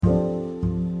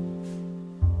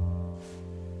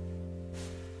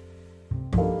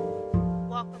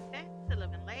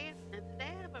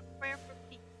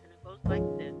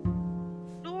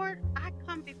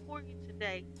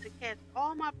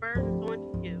my burdens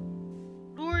onto you.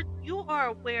 Lord, you are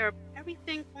aware of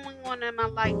everything going on in my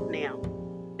life now.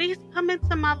 Please come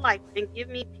into my life and give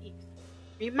me peace.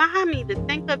 Remind me to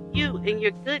think of you and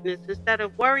your goodness instead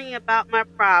of worrying about my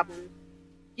problems.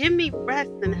 Give me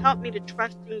rest and help me to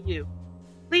trust in you.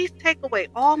 Please take away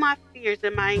all my fears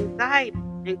and my anxiety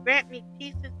and grant me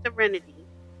peace and serenity.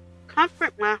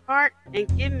 Comfort my heart and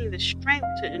give me the strength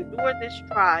to endure this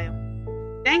trial.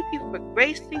 Thank you for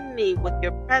gracing me with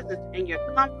your presence and your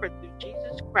comfort through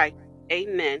Jesus Christ.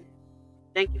 Amen.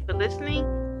 Thank you for listening.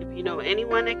 If you know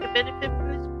anyone that could benefit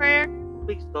from this prayer,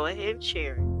 please go ahead and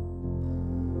share it.